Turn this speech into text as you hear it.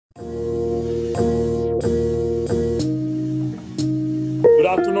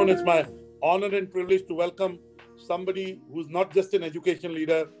afternoon. It's my honor and privilege to welcome somebody who's not just an education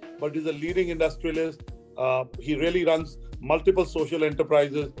leader, but is a leading industrialist. He really runs multiple social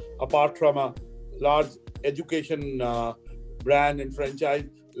enterprises apart from a large education brand and franchise.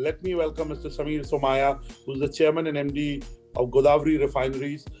 Let me welcome Mr. Samir Somaiya, who's the chairman and MD of Godavari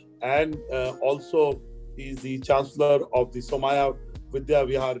Refineries, and also he's the Chancellor of the Somaiya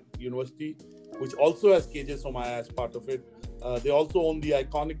Vidyavihar University, which also has KJ Somaiya as part of it. They also own the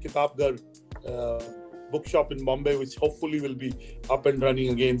iconic Kitabgar bookshop in Bombay, which hopefully will be up and running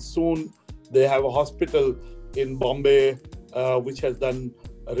again soon. They have a hospital in Bombay, which has done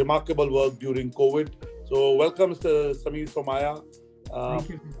remarkable work during COVID. So welcome, Mr. Samir Somaiya. Thank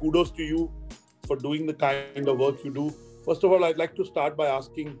you. Kudos to you for doing the kind of work you do. First of all, I'd like to start by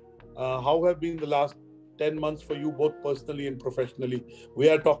asking, how have been the last 10 months for you, both personally and professionally? We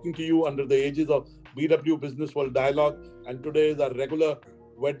are talking to you under the aegis of BW Businessworld Dialogue, and today is our regular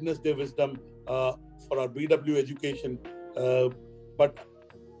Wednesday Wisdom for our BW education. But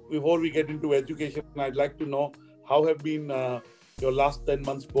before we get into education, I'd like to know how have been your last 10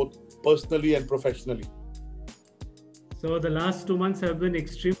 months, both personally and professionally? So the last 2 months have been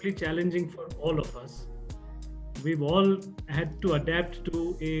extremely challenging for all of us. We've all had to adapt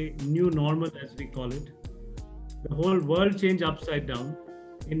to a new normal, as we call it. The whole world changed upside down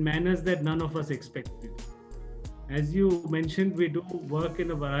in manners that none of us expected. As you mentioned, we do work in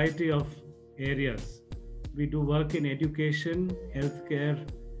a variety of areas. We do work in education, healthcare,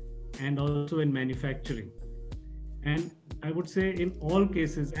 and also in manufacturing. And I would say in all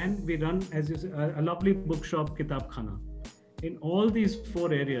cases, and we run, as you say, a lovely bookshop, Kitab Khana. In all these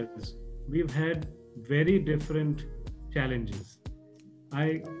 4 areas, we've had very different challenges.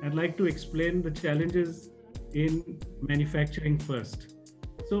 I'd like to explain the challenges in manufacturing first.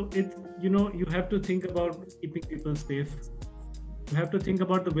 So it's, you have to think about keeping people safe. You have to think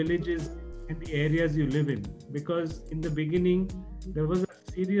about the villages and the areas you live in, because in the beginning, there was a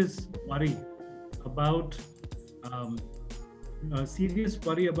serious worry about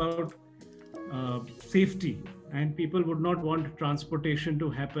safety, and people would not want transportation to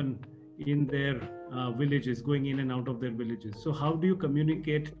happen in their villages, going in and out of their villages. So how do you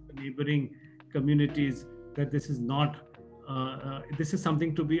communicate to neighboring communities that this is not, this is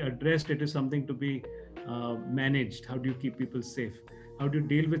something to be addressed, it is something to be managed? How do you keep people safe? How do you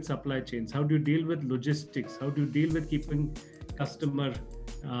deal with supply chains? How do you deal with logistics? How do you deal with keeping customer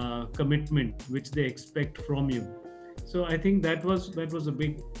commitment, which they expect from you? So I think that was a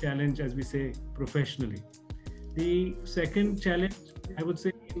big challenge, as we say, professionally. The second challenge, I would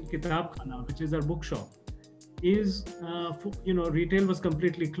say, in Kitab Khana, which is our bookshop, is retail was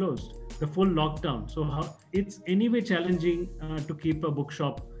completely closed, the full lockdown. So it's anyway challenging to keep a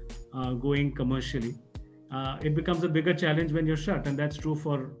bookshop going commercially. It becomes a bigger challenge when you're shut, and that's true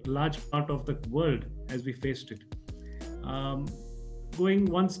for a large part of the world as we faced it. Going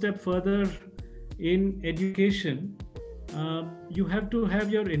one step further, in education, you have to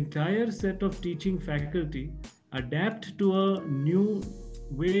have your entire set of teaching faculty adapt to a new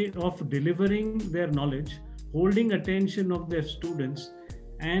way of delivering their knowledge, holding attention of their students,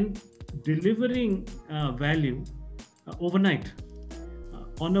 and delivering value overnight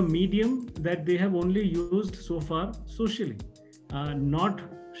on a medium that they have only used so far socially, not,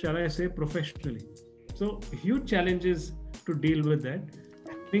 shall I say, professionally. So huge challenges to deal with that,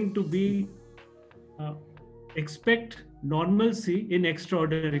 having to be expect normalcy in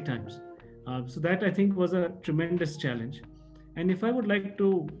extraordinary times. So that, I think, was a tremendous challenge. And if I would like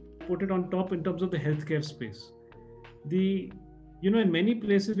to put it on top in terms of the healthcare space, in many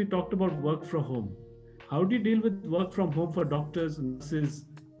places we talked about work from home. How do you deal with work from home for doctors, nurses,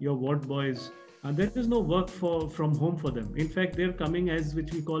 your ward boys? There is no work from home for them. In fact, they're coming as,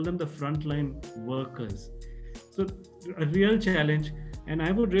 which we call them, the frontline workers. So a real challenge. And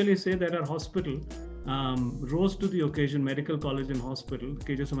I would really say that our hospital rose to the occasion, Medical College and Hospital,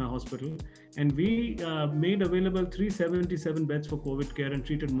 KJ Somaiya Hospital, and we made available 377 beds for COVID care and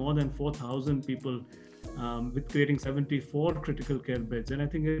treated more than 4,000 people with creating 74 critical care beds. And I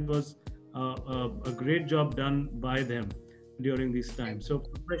think it was a great job done by them during these times. So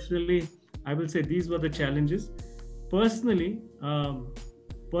professionally, I will say these were the challenges. Personally,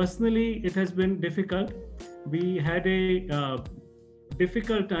 it has been difficult. We had a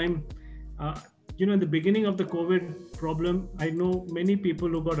difficult time. In the beginning of the COVID problem, I know many people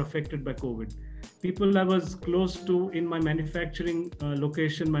who got affected by COVID. People I was close to in my manufacturing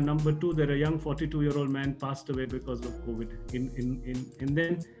location, my number 2, there a young 42-year-old man passed away because of COVID. And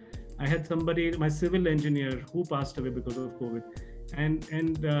then I had somebody, my civil engineer, who passed away because of COVID. And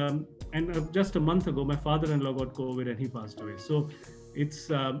just a month ago, my father-in-law got COVID and he passed away. So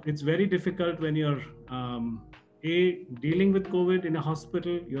It's very difficult when you're dealing with COVID in a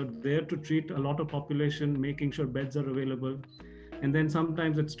hospital. You're there to treat a lot of population, making sure beds are available, and then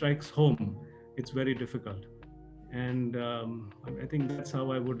sometimes it strikes home. It's very difficult, and I think that's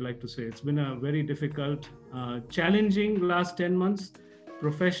how I would like to say it's been a very difficult, challenging last 10 months,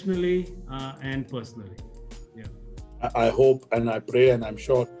 professionally and personally. Yeah. I hope and I pray and I'm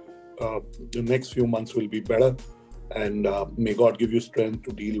sure the next few months will be better, and may God give you strength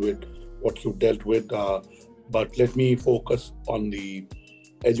to deal with what you've dealt with. But let me focus on the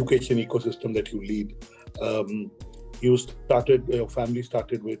education ecosystem that you lead. Your family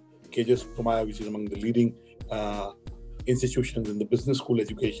started with KJ Somaiya, which is among the leading institutions in the business school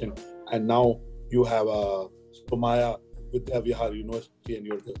education, and now you have Somaiya Vidyavihar University, and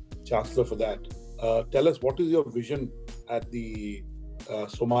you're the Chancellor for that. Tell us, what is your vision at the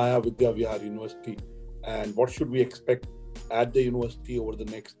Somaiya Vidyavihar University, and what should we expect at the university over the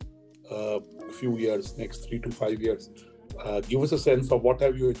next few years, next 3 to 5 years? Give us a sense of what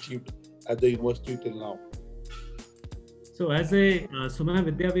have you achieved at the university till now. So Somaiya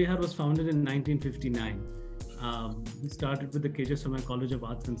Vidyavihar was founded in 1959. We started with the KJ Somaiya College of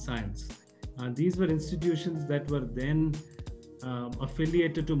Arts and Science. These were institutions that were then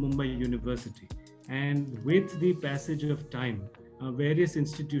affiliated to Mumbai University. And with the passage of time, various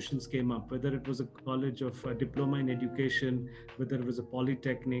institutions came up, whether it was a college of diploma in education, whether it was a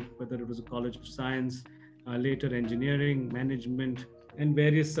polytechnic, whether it was a college of science, later engineering, management, and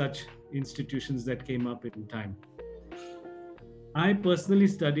various such institutions that came up in time. I personally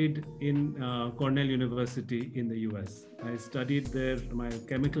studied in Cornell University in the US. I studied there my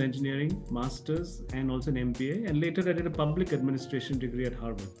chemical engineering, master's, and also an MBA, and later I did a public administration degree at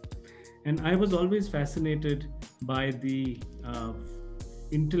Harvard. And I was always fascinated by the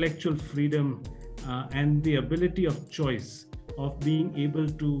intellectual freedom and the ability of choice of being able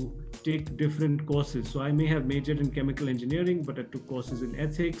to take different courses. So I may have majored in chemical engineering, but I took courses in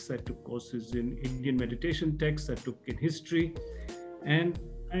ethics, I took courses in Indian meditation texts, I took in history. And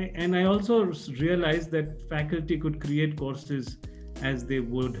I also realized that faculty could create courses as they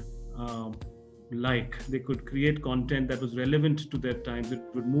would like. They could create content that was relevant to their times, it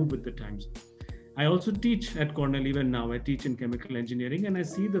would move with the times. I also teach at Cornell even now. I teach in chemical engineering, and I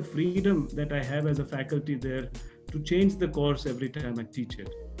see the freedom that I have as a faculty there to change the course every time I teach it.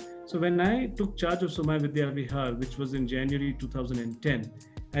 So when I took charge of Somaiya Vidyavihar, which was in January 2010,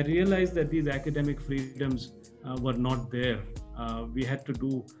 I realized that these academic freedoms were not there.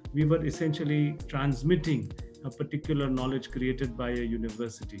 We were essentially transmitting a particular knowledge created by a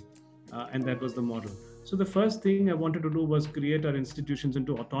university. And that was the model. So the first thing I wanted to do was create our institutions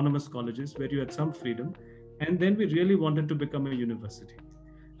into autonomous colleges where you had some freedom. And then we really wanted to become a university.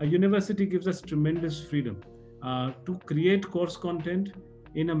 A university gives us tremendous freedom to create course content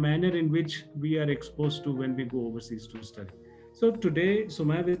in a manner in which we are exposed to when we go overseas to study. So today,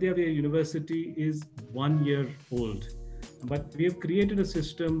 Somaiya Vidyavihar University is 1 year old. But we have created a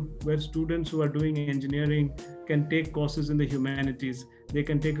system where students who are doing engineering can take courses in the humanities. They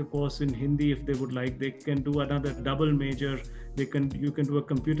can take a course in Hindi if they would like. They can do another double major. You can do a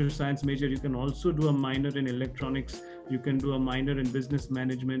computer science major. You can also do a minor in electronics. You can do a minor in business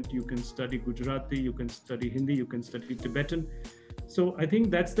management. You can study Gujarati. You can study Hindi. You can study Tibetan. So I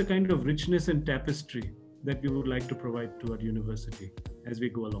think that's the kind of richness and tapestry that we would like to provide to our university as we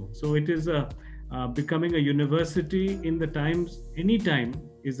go along. So it is becoming a university in the times, any time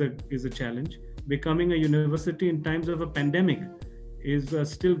is a challenge. Becoming a university in times of a pandemic is a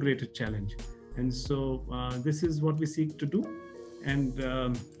still greater challenge. And so this is what we seek to do. And,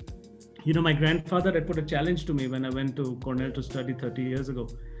 my grandfather had put a challenge to me when I went to Cornell to study 35 years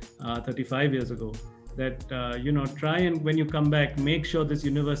ago, that, try and when you come back, make sure this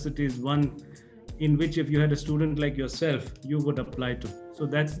university is one in which if you had a student like yourself, you would apply to. So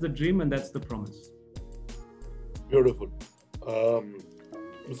that's the dream and that's the promise. Beautiful.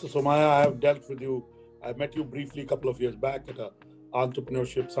 Mr. Somaiya, I have dealt with you. I met you briefly a couple of years back at an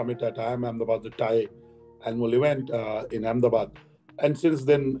entrepreneurship summit at IIM Ahmedabad, the TIE annual event in Ahmedabad. And since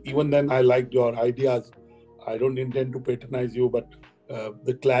then, even then, I liked your ideas. I don't intend to patronize you, but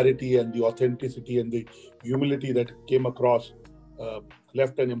the clarity and the authenticity and the humility that came across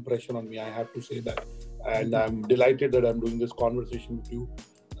left an impression on me. I have to say that. And I'm delighted that I'm doing this conversation with you.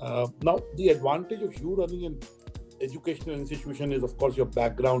 Now, the advantage of you running an educational institution is, of course, your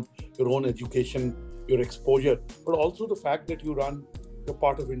background, your own education, your exposure, but also the fact that you're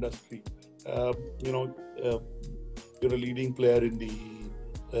part of industry. You're a leading player in the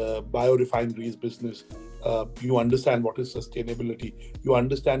biorefineries business. You understand what is sustainability. You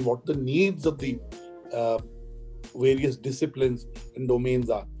understand what the needs of the various disciplines and domains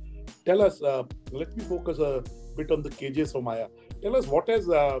are. Tell us, let me focus a bit on the KJ Somaiya. Tell us what has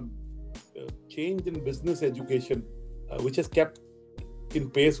changed in business education, which has kept in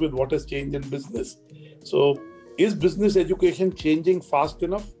pace with what has changed in business. So, is business education changing fast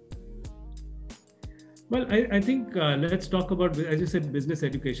enough? Well, I think let's talk about, as you said, business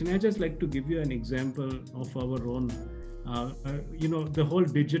education. I just like to give you an example of our own. The whole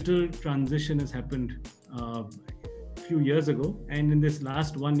digital transition has happened a few years ago, and in this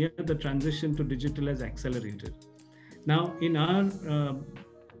last 1 year, the transition to digital has accelerated. Now, in our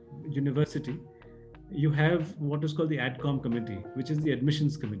university, you have what is called the AdCom committee, which is the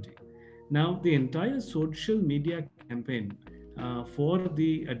admissions committee. Now, the entire social media campaign for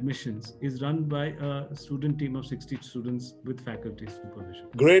the admissions is run by a student team of 60 students with faculty supervision.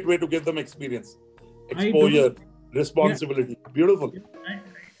 Great way to give them experience, exposure, responsibility. Yeah. Beautiful.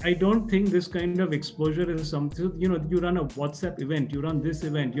 I don't think this kind of exposure is something, you run a WhatsApp event, you run this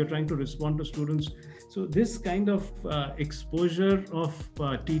event, you're trying to respond to students. So this kind of exposure of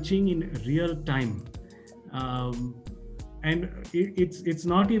teaching in real time, and it's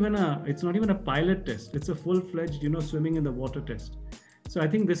not even a pilot test. It's a full-fledged, swimming in the water test. So I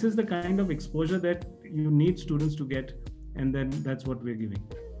think this is the kind of exposure that you need students to get, and then that's what we're giving.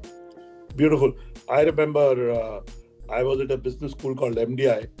 Beautiful. I remember I was at a business school called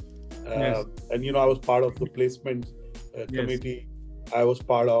MDI, yes. And I was part of the placement committee. Yes. I was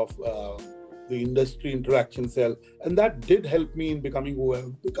part of the industry interaction cell, and that did help me in becoming who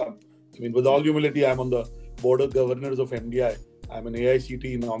I've become. I mean, with all humility, I'm on the board of governors of MDI. I'm an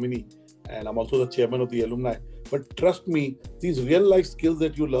AICTE nominee, and I'm also the chairman of the alumni. But trust me, these real life skills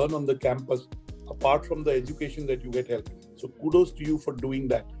that you learn on the campus, apart from the education that you get, help. So kudos to you for doing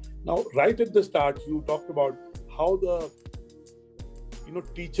that. Now, right at the start, you talked about how the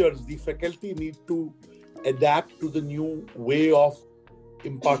teachers, the faculty need to adapt to the new way of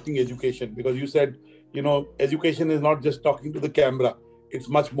imparting education, because you said, education is not just talking to the camera, it's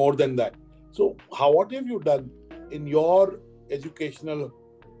much more than that. So what have you done in your educational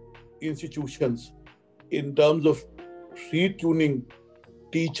institutions in terms of retuning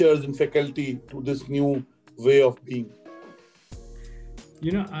teachers and faculty to this new way of being?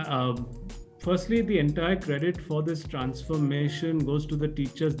 Firstly, the entire credit for this transformation goes to the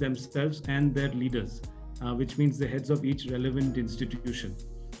teachers themselves and their leaders, which means the heads of each relevant institution.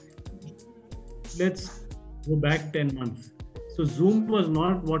 Let's go back 10 months. So Zoom was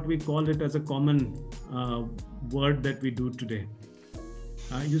not what we call it as a common word that we do today.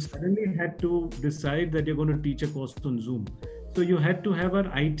 You suddenly had to decide that you're going to teach a course on Zoom. So you had to have an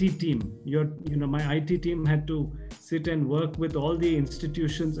IT team. My IT team had to sit and work with all the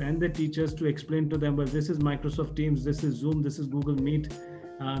institutions and the teachers to explain to them, well, this is Microsoft Teams, this is Zoom, this is Google Meet.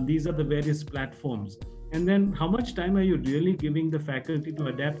 These are the various platforms. And then how much time are you really giving the faculty to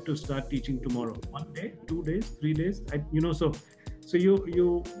adapt to start teaching tomorrow? 1 day, 2 days, 3 days?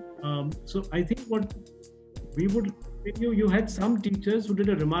 So I think what we would, you had some teachers who did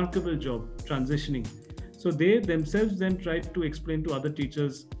a remarkable job transitioning. So they themselves then tried to explain to other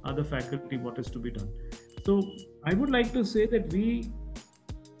teachers, other faculty, what is to be done. So I would like to say that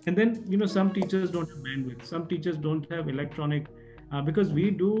some teachers don't have bandwidth, some teachers don't have electronic, because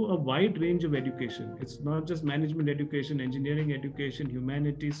we do a wide range of education. It's not just management education, engineering education,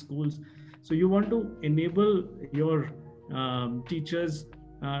 humanities, schools. So you want to enable your teachers,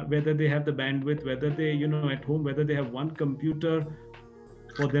 whether they have the bandwidth, whether they, at home, whether they have one computer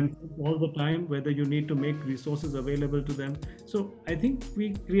for them all the time, whether you need to make resources available to them. So I think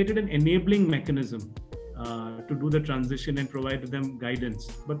we created an enabling mechanism to do the transition and provide them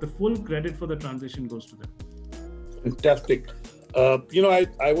guidance. But the full credit for the transition goes to them. Fantastic.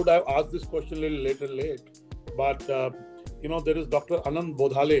 I would have asked this question a little late, but there is Dr. Anand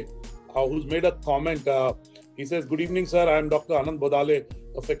Bodhale, who's made a comment. He says, "Good evening, sir. I am Dr. Anand Bodhale,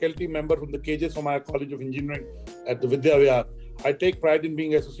 a faculty member from the KJ Somaiya College of Engineering at the Vidyavihar. I take pride in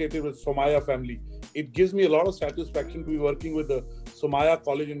being associated with Somaiya family. It gives me a lot of satisfaction to be working with the Somaiya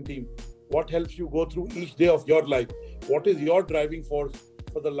College and team. What helps you go through each day of your life? What is your driving force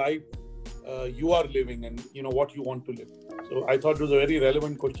for the life you are living, and what you want to live?" So I thought it was a very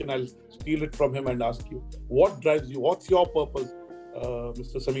relevant question. I'll steal it from him and ask you, what drives you? What's your purpose,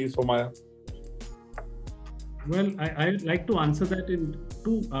 Mr. Samir Somaiya? Well, I'd like to answer that in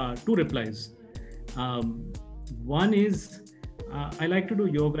two replies. One is, I like to do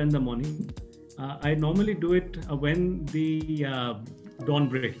yoga in the morning. I normally do it when the dawn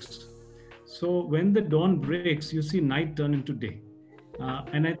breaks. So when the dawn breaks, you see night turn into day.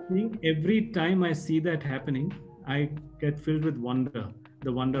 And I think every time I see that happening, I get filled with wonder,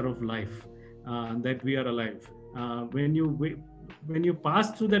 the wonder of life, that we are alive. When you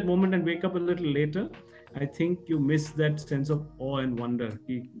pass through that moment and wake up a little later, I think you miss that sense of awe and wonder.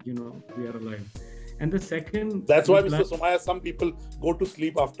 We are alive. And the second, that's why, Mr. Somaiya, some people go to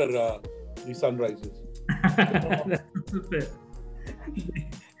sleep after the sun rises.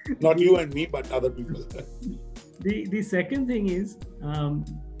 Not you and me, but other people. The second thing is,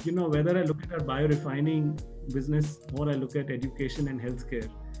 whether I look at our biorefining business or I look at education and healthcare,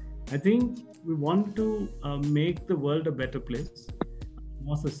 I think we want to make the world a better place, a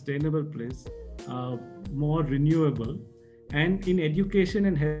more sustainable place, more renewable. And in education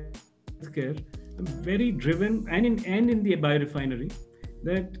and healthcare, I'm very driven, and in the biorefinery,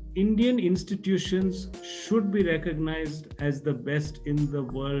 that Indian institutions should be recognized as the best in the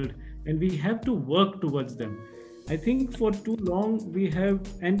world, and we have to work towards them. I think for too long we have,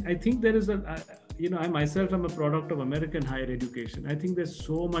 and I think there is I myself am a product of American higher education. I think there's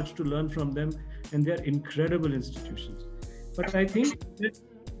so much to learn from them, and they're incredible institutions. But I think that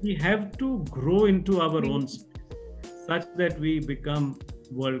we have to grow into our own space such that we become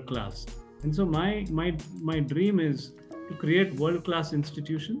world class. And so my dream is to create world-class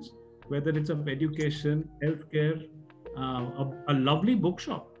institutions, whether it's of education, healthcare, a lovely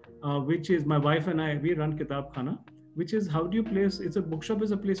bookshop, which is my wife and I, we run Kitab Khana, which is bookshop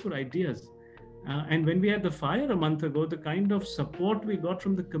is a place for ideas. And when we had the fire a month ago, the kind of support we got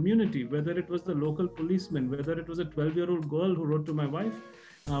from the community, whether it was the local policeman, whether it was a 12-year-old girl who wrote to my wife,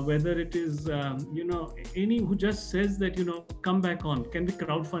 whether it is, any who just says that, come back on, can we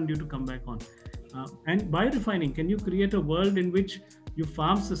crowdfund you to come back on? And biorefining, can you create a world in which you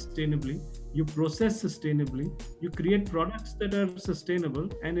farm sustainably, you process sustainably, you create products that are sustainable,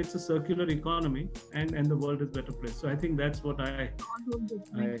 and it's a circular economy, and the world is a better place. So I think that's what I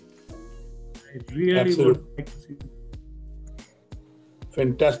really would like to see.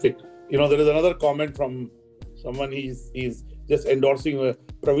 Fantastic. There is another comment from someone, he's just endorsing.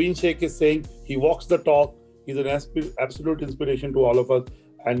 Praveen Sheikh is saying he walks the talk. He's an absolute inspiration to all of us.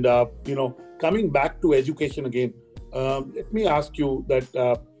 And, coming back to education again, let me ask you that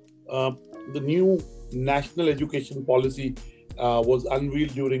the new national education policy was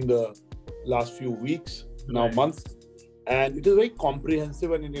unveiled during the last few weeks, now months, and it is very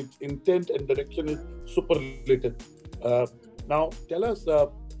comprehensive, and in its intent and direction is superlative. Now, tell us,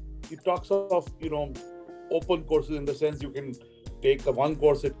 it talks of, open courses, in the sense you can take one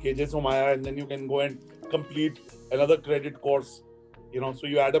course at KJ Somaiya and then you can go and complete another credit course. So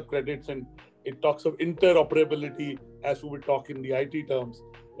you add up credits, and it talks of interoperability, as we would talk in the IT terms,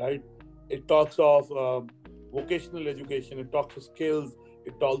 right? It talks of vocational education, it talks of skills,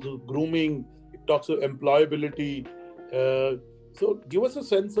 it talks of grooming, it talks of employability. So give us a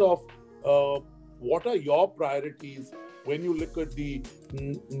sense of what are your priorities when you look at the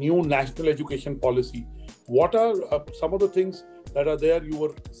new national education policy. What are some of the things that are there you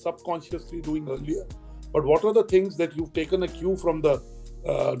were subconsciously doing earlier? But what are the things that you've taken a cue from the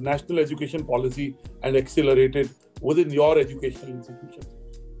national education policy and accelerated within your educational institution?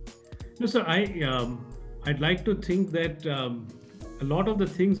 No, sir, I'd like to think that a lot of the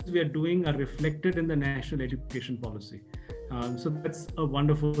things we are doing are reflected in the national education policy. So that's a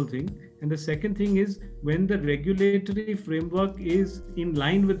wonderful thing. And the second thing is, when the regulatory framework is in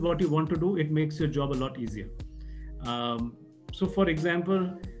line with what you want to do, it makes your job a lot easier. So for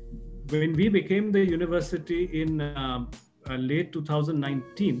example, when we became the university in late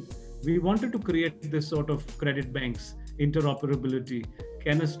 2019, we wanted to create this sort of credit banks, interoperability.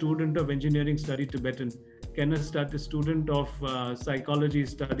 Can a student of engineering study Tibetan? Can a student of psychology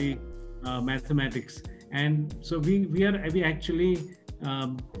study mathematics? And so we're actually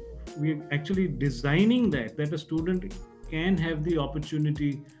designing that a student can have the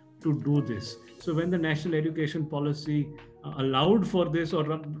opportunity to do this. So when the national education policy allowed for this,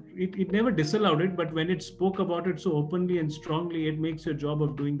 or it never disallowed it, but when it spoke about it so openly and strongly, it makes your job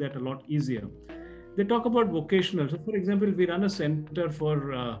of doing that a lot easier. They talk about vocational. So for example, we run a center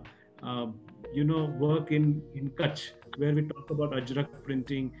for work in Kutch, where we talk about ajrak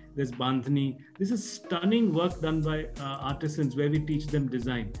printing. There's bandhani. This is stunning work done by artisans, where we teach them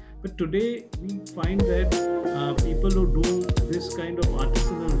design. But today we find that people who do this kind of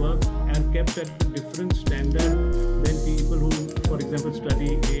artisanal work are kept at a different standard than people who, for example,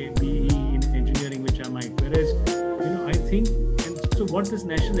 study a BE in engineering, which I might. Whereas, I think, and so what this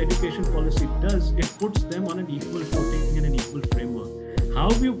national education policy does, it puts them on an equal footing and an equal framework. How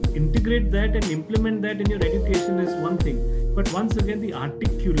you integrate that and implement that in your education is one thing. But once again, the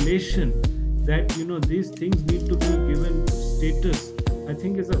articulation that, these things need to be given status, I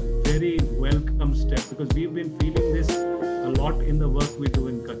think is a very welcome step, because we've been feeling this a lot in the work we do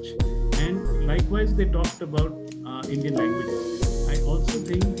in Kutch. And like likewise, they talked about Indian languages. I also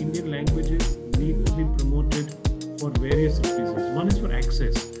think Indian languages need to be promoted for various reasons. One is for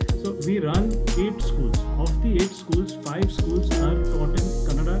access. So we run 8 schools. Of the 8 schools, 5 schools are taught in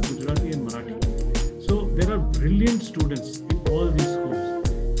Kannada, Gujarati and Marathi. So there are brilliant students in all these schools.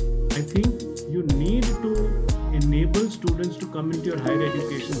 I think you need to enable students to come into your higher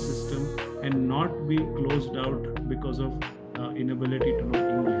education system and not be closed out because of inability to know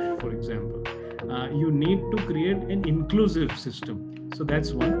English, for example. You need to create an inclusive system. So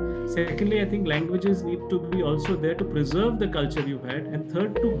that's one. Secondly, I think languages need to be also there to preserve the culture you've had. And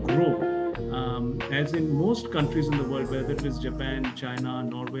third, to grow. As in most countries in the world, whether it is Japan, China,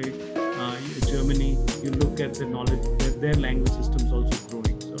 Norway, Germany, you look at the knowledge, their language systems also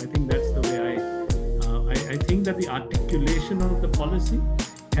growing. So I think that's the way I think that the articulation of the policy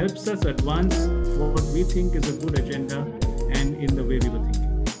helps us advance what we think is a good agenda and in the way we were thinking.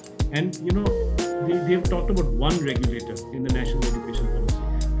 And they have talked about one regulator in the national education policy.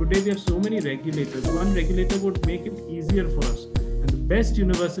 Today we have so many regulators. One regulator would make it easier for us. And the best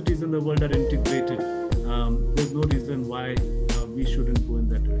universities in the world are integrated. There's no reason why we shouldn't go in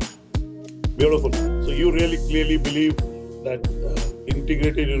that direction. Beautiful. So you really clearly believe that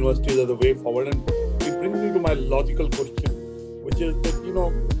integrated universities are the way forward. And it brings me to my logical question, which is that,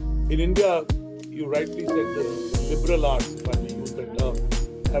 in India, you rightly said the liberal arts, if I may use that term,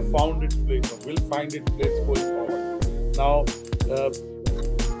 have found its place or will find its place going forward. Now,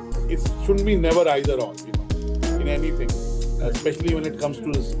 it shouldn't be never either or, in anything, especially when it comes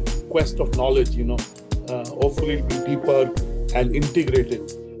to this quest of knowledge, hopefully it'll be deeper and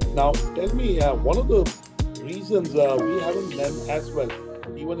integrated. Now, tell me, one of the reasons we haven't done as well,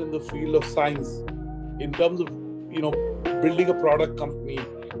 even in the field of science, in terms of, building a product company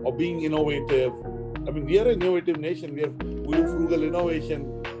or being innovative. I mean, we are an innovative nation. We do frugal innovation.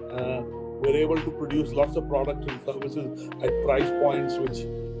 We're able to produce lots of products and services at price points which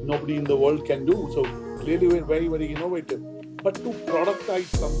nobody in the world can do. So clearly we're very, very innovative. But to productize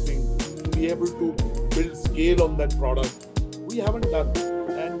something, to be able to build scale on that product, we haven't done.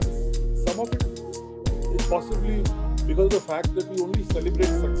 And some of it is possibly because of the fact that we only celebrate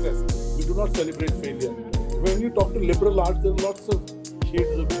success. We do not celebrate failure. When you talk to liberal arts, there are lots of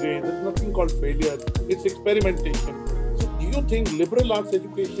shades of grey. There's nothing called failure. It's experimentation. So do you think liberal arts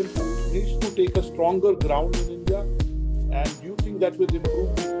education needs to take a stronger ground in India? And do you think that will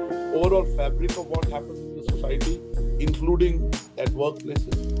improve the overall fabric of what happens in the society, including at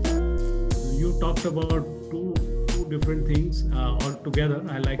workplaces? You talked about two different things altogether.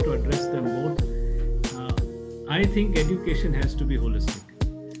 I like to address them both. I think education has to be holistic.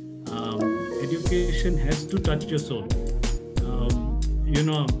 Education has to touch your soul.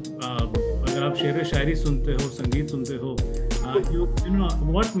 अगर आप शेर शायरी सुनते हो, संगीत सुनते हो,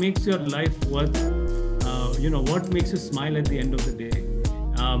 what makes your life worth, what makes you smile at the end of the day.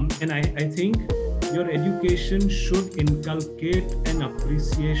 And I think your education should inculcate an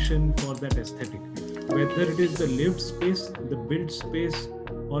appreciation for that aesthetic, whether it is the lived space, the built space,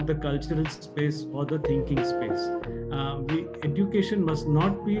 or the cultural space, or the thinking space. Education must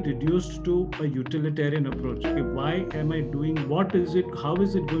not be reduced to a utilitarian approach. Okay, why am I doing? What is it? How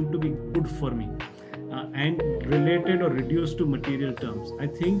is it going to be good for me? And related or reduced to material terms. I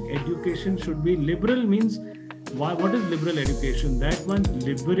think education should be liberal. Means what is liberal education? That one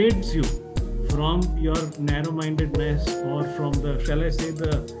liberates you from your narrow-mindedness or from the, shall I say,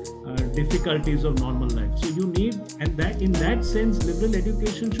 the difficulties of normal life. So you need, and that in that sense, liberal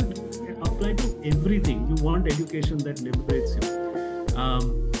education should apply to everything. You want education that liberates you.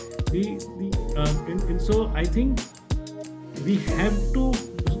 And so I think we have to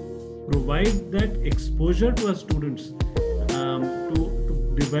provide that exposure to our students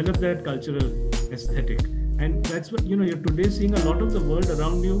to develop that cultural aesthetic. And that's what, you're today seeing a lot of the world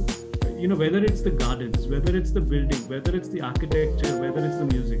around you, whether it's the gardens, whether it's the building, whether it's the architecture, whether it's the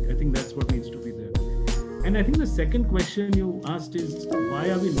music. I think that's what needs to be there. And I think the second question you asked is, why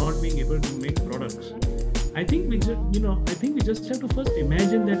are we not being able to make products? I think we just have to first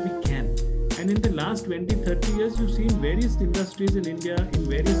imagine that we can. And in the last 20, 30 years, you've seen various industries in India, in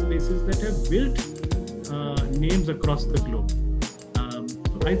various spaces that have built names across the globe.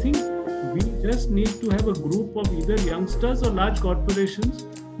 So I think we just need to have a group of either youngsters or large corporations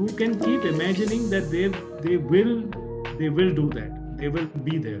who can keep imagining that they will do that. They will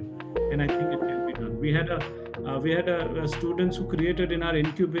be there. And I think it can be done. We had a students who created in our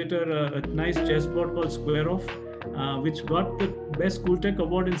incubator a nice chessboard called Square Off, which got the best school tech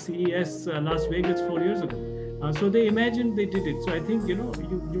award in CES Las Vegas 4 years ago. So they imagined, they did it. So I think you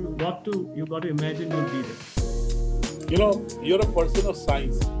got to imagine you'll be there. You're a person of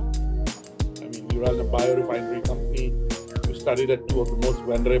science. I mean, You run a biorefinery company. You studied at two of the most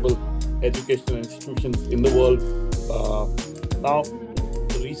venerable educational institutions in the world. Now,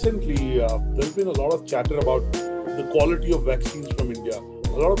 recently, there's been a lot of chatter about the quality of vaccines from India.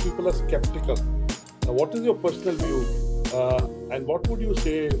 A lot of people are skeptical. What is your personal view? And what would you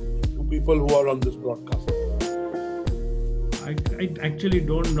say to people who are on this broadcast? I actually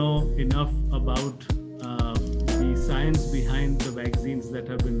don't know enough about the science behind the vaccines that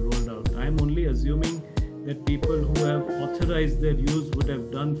have been rolled out. I'm only assuming that people who have authorized their use would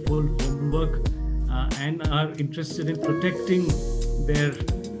have done full homework and are interested in protecting their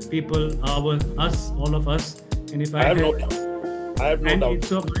people, all of us. And if I have no doubt.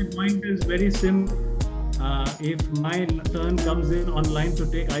 So my point is very simple. If my turn comes in online to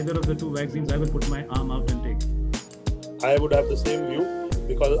take either of the two vaccines, I will put my arm out and take it. I would have the same view,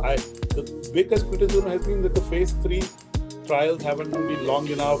 because the biggest criticism has been that the phase 3 trials haven't been long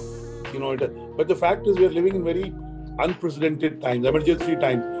enough. But the fact is, we are living in very unprecedented times, emergency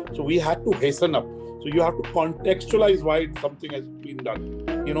times. So we had to hasten up. So you have to contextualize why something has been done.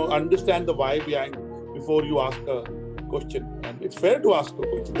 Understand the why behind before you ask a question. And it's fair to ask a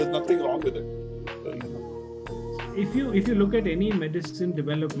question. There's nothing wrong with it. If you look at any medicine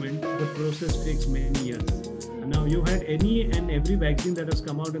development, the process takes many years. Now, you had any and every vaccine that has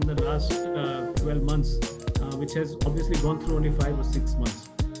come out in the last 12 months, which has obviously gone through only 5 or 6 months.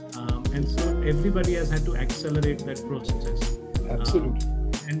 And so everybody has had to accelerate that process. Absolutely.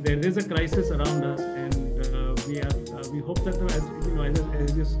 And there is a crisis around us, and we hope that, as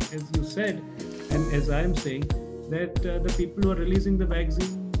you said, and as I am saying, that the people who are releasing the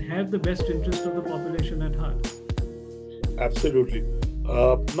vaccine have the best interest of the population at heart. Absolutely.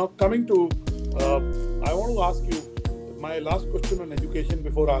 Now, coming to, I want to ask you my last question on education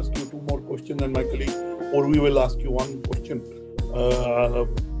before I ask you two more questions, and my colleague, or we will ask you one question.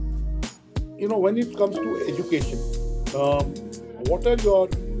 When it comes to education, what are your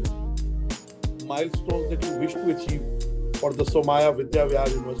milestones that you wish to achieve for the Somaiya Vidyavihar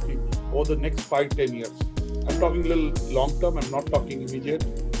University over the next 5-10 years? I'm talking a little long term, I'm not talking immediate.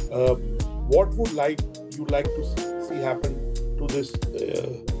 What would you like to see happen to this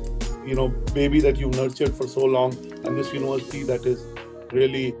baby that you've nurtured for so long, and this university that is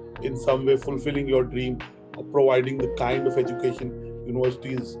really in some way fulfilling your dream of providing the kind of education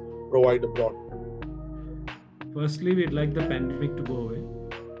universities provide abroad? Firstly, we'd like the pandemic to go away.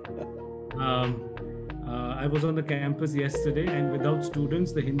 I was on the campus yesterday, and without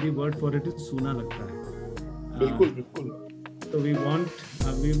students, the Hindi word for it is "suna lagta hai." Bilkul. So we want,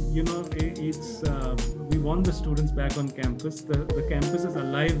 we want the students back on campus. The campus is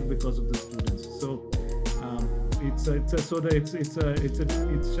alive because of the students. So it's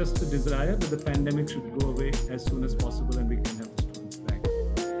just a desire that the pandemic should go away as soon as possible, and we can have the students back.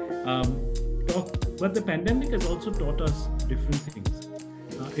 But the pandemic has also taught us different things.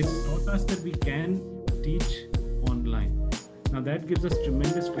 It's taught us that we can teach online. Now that gives us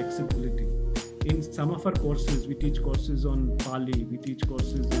tremendous flexibility. In some of our courses, we teach courses on Pali, we teach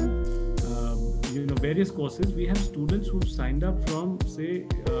courses in various courses. We have students who've signed up from, say,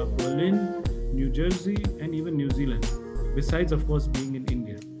 Berlin, New Jersey, and even New Zealand, besides, of course, being in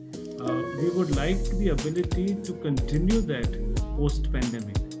India. We would like the ability to continue that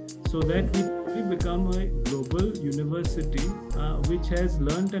post-pandemic, so that we become a global university which has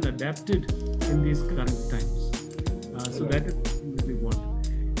learned and adapted in these current times. So that is what we want.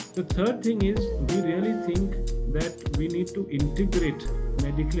 The third thing is, we really think that we need to integrate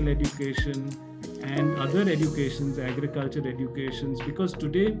medical education and other educations, agriculture educations, because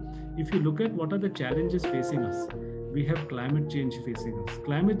today, if you look at what are the challenges facing us, we have climate change facing us.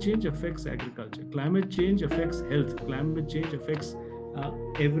 Climate change affects agriculture. Climate change affects health. Climate change affects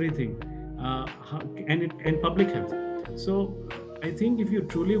everything, and public health. So I think if you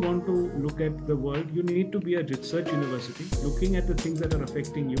truly want to look at the world, you need to be a research university, looking at the things that are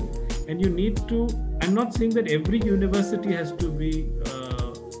affecting you. And you need to, I'm not saying that every university has to be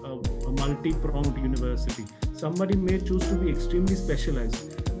a multi-pronged university. Somebody may choose to be extremely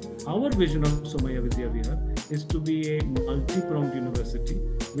specialized. Our vision of Somaiya Vidyavihar is to be a multi-pronged university,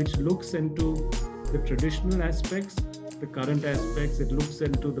 which looks into the traditional aspects, the current aspects. It looks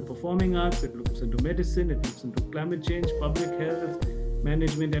into the performing arts, it looks into medicine, it looks into climate change, public health,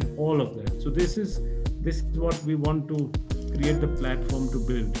 management, and all of that. So this is what we want to create the platform to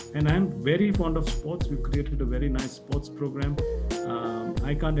build. And I'm very fond of sports. We've created a very nice sports program.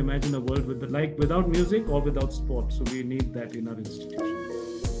 I can't imagine a world without music or without sports. So we need that in our institution.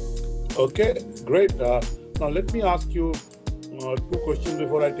 Okay, great. Now let me ask you two questions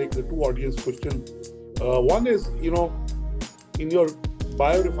before I take the two audience questions. One is, in your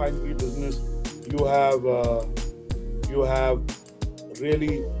biorefinery business, you have you have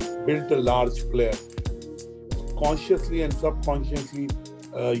really built a large player. Consciously and subconsciously,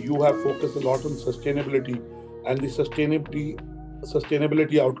 you have focused a lot on sustainability, and the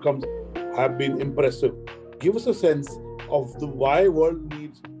sustainability outcomes have been impressive. Give us a sense of the why world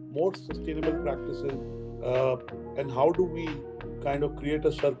needs more sustainable practices, and how do we kind of create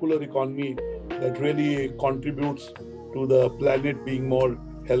a circular economy that really contributes to the planet being more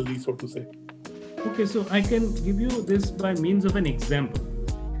healthy, so to say. Okay, so I can give you this by means of an example.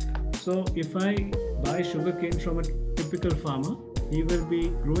 So if I buy sugarcane from a typical farmer, he will be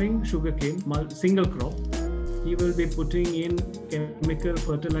growing sugarcane, single crop. He will be putting in chemical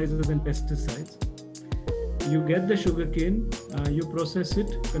fertilizers and pesticides. You get the sugarcane, you process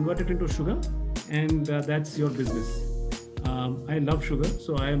it, convert it into sugar, and that's your business. I love sugar,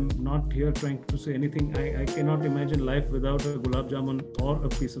 so I am not here trying to say anything. I cannot imagine life without a gulab jamun or a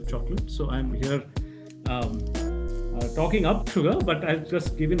piece of chocolate. So I'm here talking up sugar, but I'll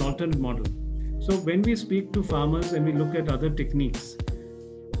just give an alternate model. So when we speak to farmers and we look at other techniques,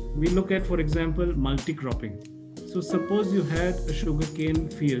 we look at, for example, multi-cropping. So suppose you had a sugarcane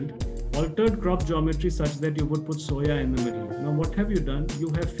field, altered crop geometry such that you would put soya in the middle. Now what have you done? You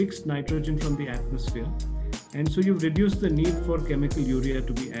have fixed nitrogen from the atmosphere, and so you've reduced the need for chemical urea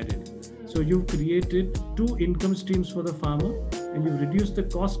to be added. So you've created two income streams for the farmer, and you've reduced the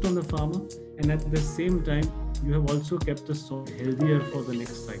cost on the farmer, and at the same time, you have also kept the soil healthier for the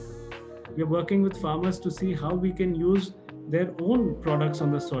next cycle. We are working with farmers to see how we can use their own products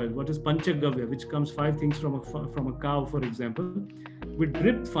on the soil. What is panchagavya, which comes 5 things from a cow, for example, with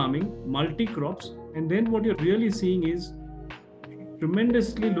drip farming, multi-crops, and then what you're really seeing is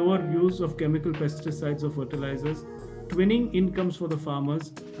tremendously lower use of chemical pesticides or fertilizers, twinning incomes for the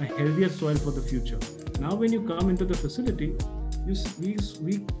farmers, a healthier soil for the future. Now, when you come into the facility, we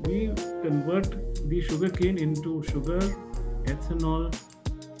convert the sugarcane into sugar, ethanol,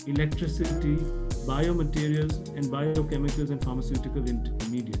 electricity, biomaterials, and biochemicals and pharmaceutical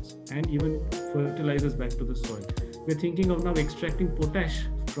intermediates, and even fertilizers back to the soil. We're thinking of now extracting potash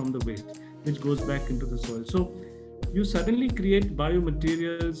from the waste, which goes back into the soil. So you suddenly create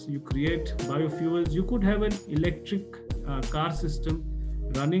biomaterials, you create biofuels. You could have an electric car system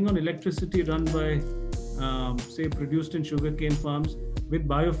running on electricity run by, say, produced in sugarcane farms, with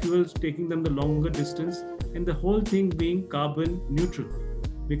biofuels taking them the longer distance, and the whole thing being carbon neutral,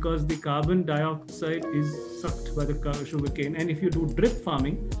 because the carbon dioxide is sucked by the sugarcane. And if you do drip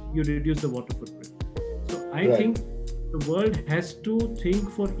farming, you reduce the water footprint. So I think the world has to think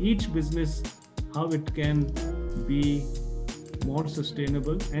for each business how it can be more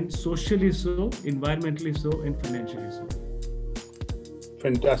sustainable, and socially so, environmentally so, and financially so.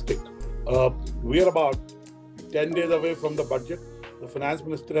 Fantastic. We are about 10 days away from the budget. The finance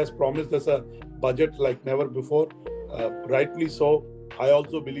minister has promised us a budget like never before. Rightly so. I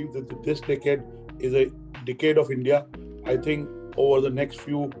also believe that this decade is a decade of India. I think over the next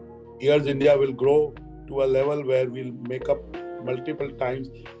few years, India will grow to a level where we'll make up multiple times.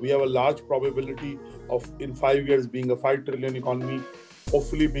 We have a large probability of in 5 years being a 5 trillion economy,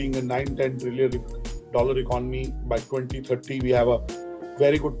 hopefully being a $9-10 trillion economy by 2030. We have a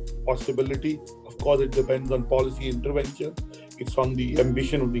very good possibility. Of course, it depends on policy intervention. It's on the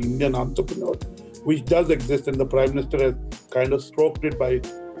ambition of the Indian entrepreneur, which does exist, and the Prime Minister has kind of stroked it by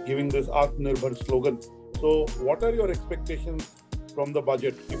giving this Atmanirbhar slogan. So what are your expectations from the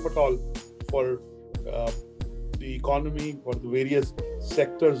budget, if at all, for the economy, for the various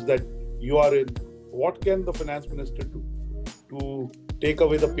sectors that you are in? What can the Finance Minister do to take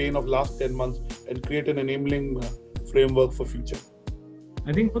away the pain of last 10 months and create an enabling framework for future?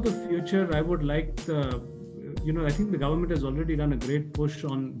 I think for the future, I would like I think the government has already done a great push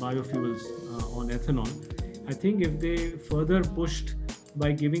on biofuels, on ethanol. I think if they further pushed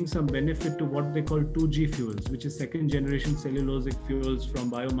by giving some benefit to what they call 2G fuels, which is second generation cellulosic fuels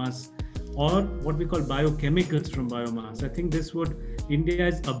from biomass, or what we call biochemicals from biomass. I think India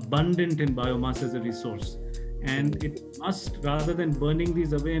is abundant in biomass as a resource, and it must, rather than burning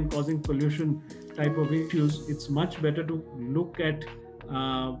these away and causing pollution type of issues, it's much better to look at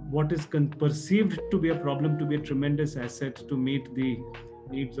what is perceived to be a problem to be a tremendous asset to meet the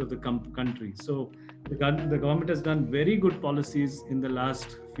needs of the country. So the government has done very good policies in the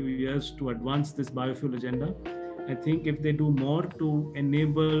last few years to advance this biofuel agenda. I think if they do more to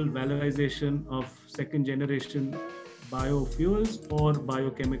enable valorization of second generation biofuels or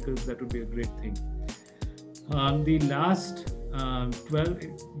biochemicals, that would be a great thing. The last 12.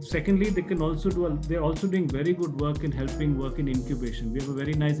 Secondly, they're also doing very good work in helping work in incubation. We have a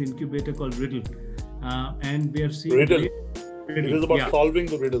very nice incubator called Riddle, and we are seeing It is about solving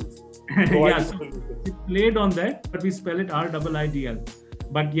the riddles. Yeah, so we played on that, but we spell it RIIDL.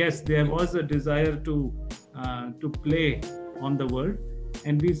 But yes, there was a desire to play on the word,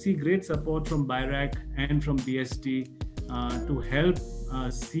 and we see great support from BIRAC and from BST to help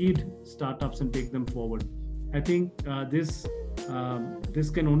seed startups and take them forward. I think this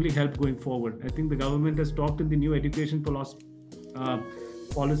can only help going forward. I think the government has talked in the new education policy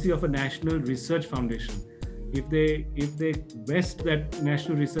of a national research foundation. If they vest that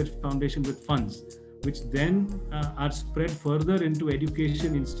national research foundation with funds, which then are spread further into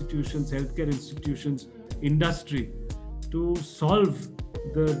education institutions, healthcare institutions, industry, to solve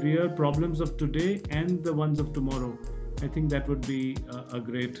the real problems of today and the ones of tomorrow, I think that would be a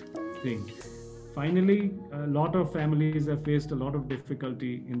great thing. Finally, a lot of families have faced a lot of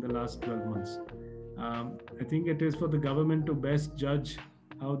difficulty in the last 12 months. I think it is for the government to best judge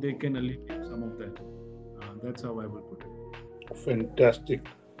how they can alleviate some of that. That's how I would put it. Fantastic.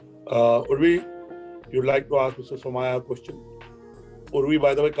 Urvi, you'd like to ask Mr. Somaiya a question? Urvi,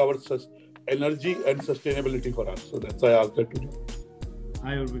 by the way, covers energy and sustainability for us. So that's why I asked that to you.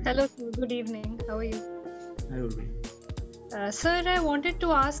 Hi, Urvi. Hello, sir. Good evening. How are you? Hi, Urvi. Sir, I wanted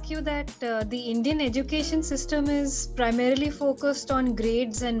to ask you that the Indian education system is primarily focused on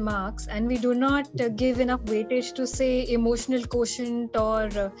grades and marks, and we do not give enough weightage to, say, emotional quotient or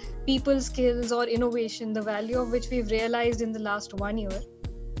people skills or innovation, the value of which we've realized in the last 1 year.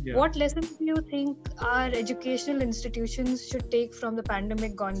 Yeah. What lessons do you think our educational institutions should take from the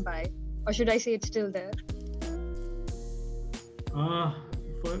pandemic gone by? Or should I say it's still there? I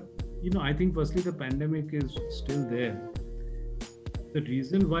think firstly the pandemic is still there. The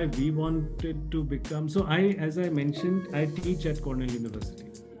reason why we wanted to become, as I mentioned, I teach at Cornell University.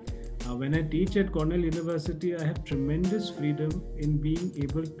 When I teach at Cornell University, I have tremendous freedom in being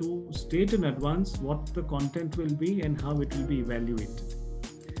able to state in advance what the content will be and how it will be evaluated.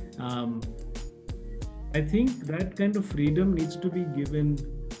 I think that kind of freedom needs to be given.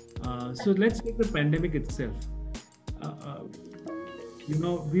 So let's take the pandemic itself.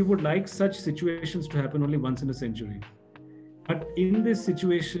 We would like such situations to happen only once in a century. But in this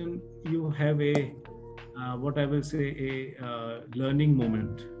situation, you have a learning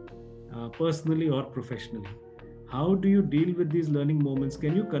moment, personally or professionally. How do you deal with these learning moments?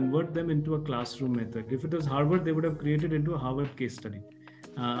 Can you convert them into a classroom method? If it was Harvard, they would have created into a Harvard case study.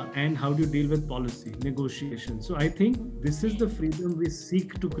 And how do you deal with policy, negotiation? So I think this is the freedom we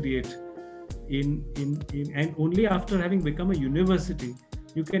seek to create and only after having become a university,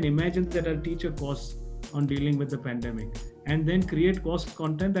 you can imagine that I'll teach a course on dealing with the pandemic and then create course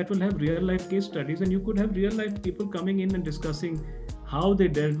content that will have real life case studies, and you could have real life people coming in and discussing how they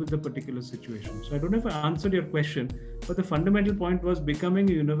dealt with the particular situation. So I don't know if I answered your question, but the fundamental point was becoming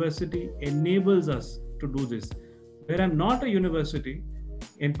a university enables us to do this. Where I'm not a university,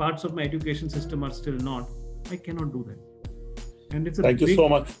 and parts of my education system are still not, I cannot do that. And it's Thank you so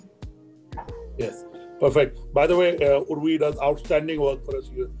much. Yes, perfect. By the way, Urvi does outstanding work for us.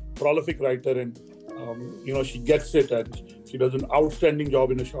 She's a prolific writer, and she gets it, and she does an outstanding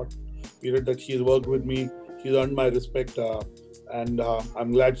job in a short period that she's worked with me. She's earned my respect, and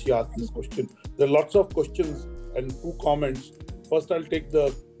I'm glad she asked this question. There are lots of questions and 2 comments. First, I'll take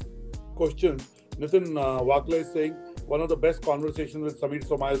the questions. Nitin Wakla is saying, one of the best conversations with Samir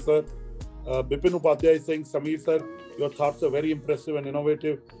Somaiya sir. Bipin Upadhyay is saying, Samir sir, your thoughts are very impressive and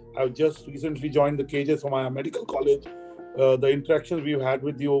innovative. I've just recently joined the KJ Somaiya Medical College. The interactions we've had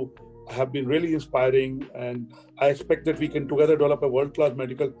with you have been really inspiring, and I expect that we can together develop a world-class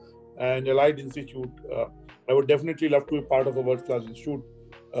medical and allied institute. I would definitely love to be part of a world-class institute.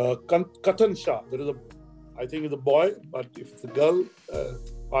 Katan Shah, I think it's a boy, but if it's a girl,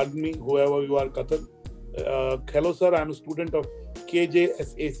 pardon me, whoever you are, Katan. Hello sir, I'm a student of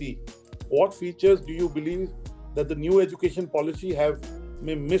KJSAC. What features do you believe that the new education policy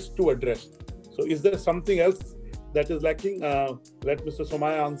may miss to address? So is there something else that is lacking? Let Mr.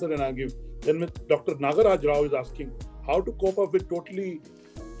 Somaiya answer and I'll give. Then Dr. Nagaraj Rao is asking how to cope up with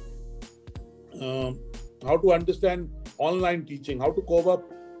how to understand online teaching, how to cope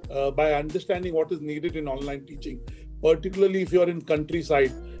up by understanding what is needed in online teaching, particularly if you're in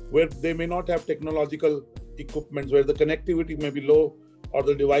countryside where they may not have technological equipments, where the connectivity may be low or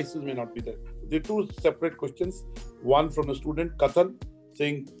the devices may not be there. They're 2 separate questions. One from a student, Katan,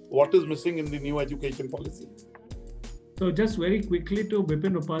 saying what is missing in the new education policy. So just very quickly to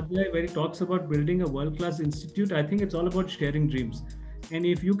Bipin Upadhyay, where he talks about building a world-class institute, I think it's all about sharing dreams. And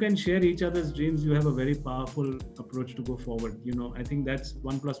if you can share each other's dreams, you have a very powerful approach to go forward. I think that's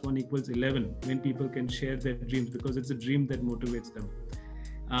 1 + 1 = 11 when people can share their dreams, because it's a dream that motivates them.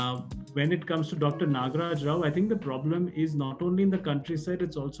 When it comes to Dr. Nagaraj Rao, I think the problem is not only in the countryside,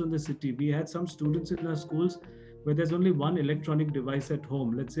 it's also in the city. We had some students in our schools where there's only one electronic device at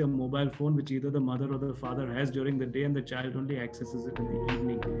home, let's say a mobile phone, which either the mother or the father has during the day, and the child only accesses it in the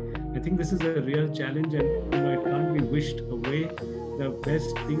evening. I think this is a real challenge, and it can't be wished away. The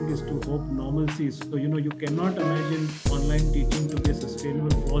best thing is to hope normalcy. So you cannot imagine online teaching to be a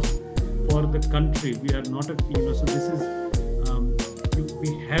sustainable force for the country. We are not so this is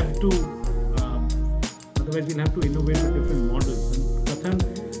we have to otherwise we'll have to innovate with different models. And Kathan,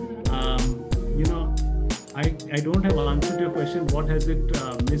 I don't have an answer to your question. What has it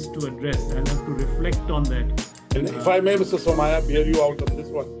missed to address? I'll have to reflect on that. And if I may, Mr. Somaiya, bear you out on this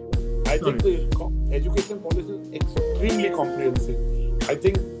one. I think the education policy is extremely comprehensive. I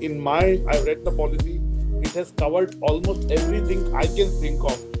think I've read the policy. It has covered almost everything I can think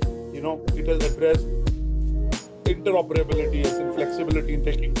of. It has addressed interoperability, as in flexibility in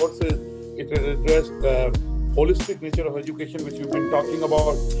taking courses. It has addressed the holistic nature of education, which we've been talking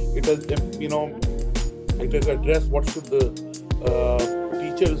about. It has, it has addressed what should the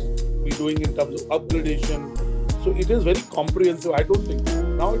teachers be doing in terms of upgradation. So it is very comprehensive. I don't think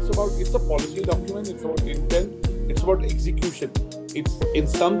now it's a policy document. It's about intent. It's about execution. It's in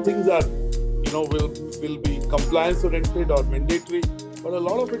some things are will be compliance oriented or mandatory, but a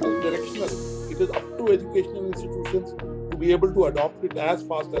lot of it is directional. It is up to educational institutions to be able to adopt it as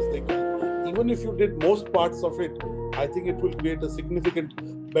fast as they can. Even if you did most parts of it, I think it will create a significant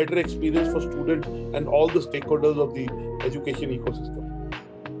better experience for students and all the stakeholders of the education ecosystem.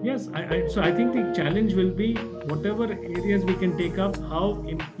 Yes, so I think the challenge will be whatever areas we can take up, how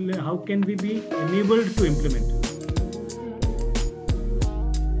can we be enabled to implement?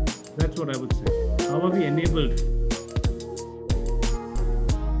 That's what I would say. How are we enabled?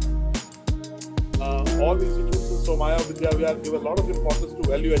 All institutions, Somaiya Vidyavihar, give a lot of importance to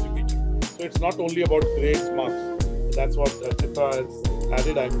value education. So it's not only about grades, marks. That's what Chitra has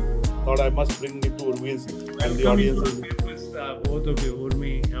added. I thought I must bring it to Urvi's and the audience. Both of you,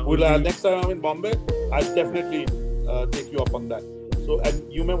 Urmi. Next time I'm in Bombay, I'll definitely take you up on that. So,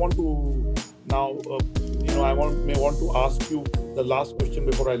 and you may want to now, may want to ask you the last question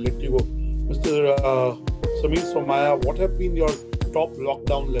before I let you go. Mr. Samir Somaiya, what have been your top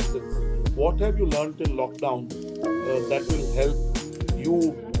lockdown lessons? What have you learned in lockdown that will help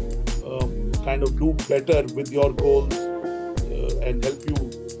you kind of do better with your goals and help you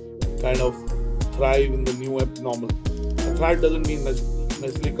kind of thrive in the new normal? And thrive doesn't mean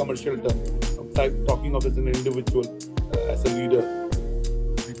necessarily commercial term. I'm talking of as an individual, as a leader.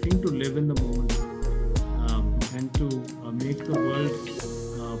 I think to live in the moment and to make the world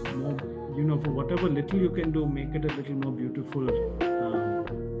more, for whatever little you can do, make it a little more beautiful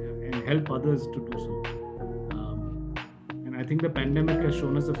and help others to do so. And I think the pandemic has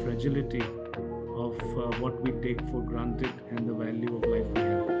shown us the fragility of what we take for granted and the value of life we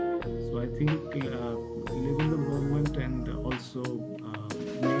have. So I think live in the moment and also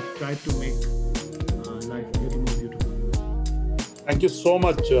try to make life a little more beautiful. Thank you so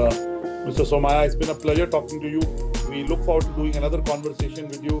much, Mr. Somaiya. It's been a pleasure talking to you. We look forward to doing another conversation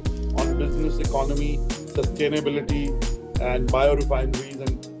with you on business, economy, sustainability, and biorefineries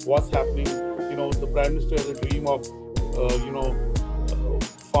and what's happening. The Prime Minister has a dream of,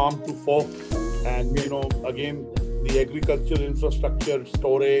 farm to fork, and again, the agricultural infrastructure,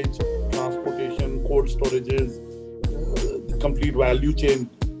 storage, transportation, cold storages, the complete value chain,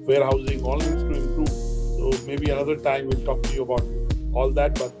 warehousing, all needs to improve. So maybe another time we'll talk to you about all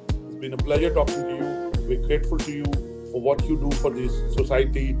that. But it's been a pleasure talking to you. We're grateful to you for what you do for this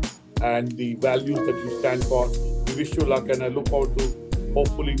society and the values that you stand for. We wish you luck, and I look forward to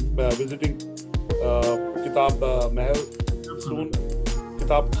hopefully visiting Kitab Mahal soon,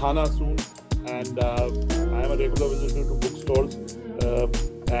 Kitab Khana soon. And I am a regular visitor to bookstores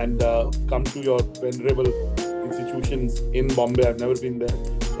and come to your venerable institutions in Bombay. I've never been there,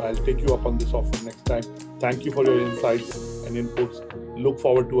 so I'll take you up on this offer next time. Thank you for your insights and inputs. Look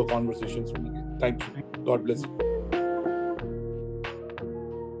forward to a conversation soon again. Thank you. God bless you.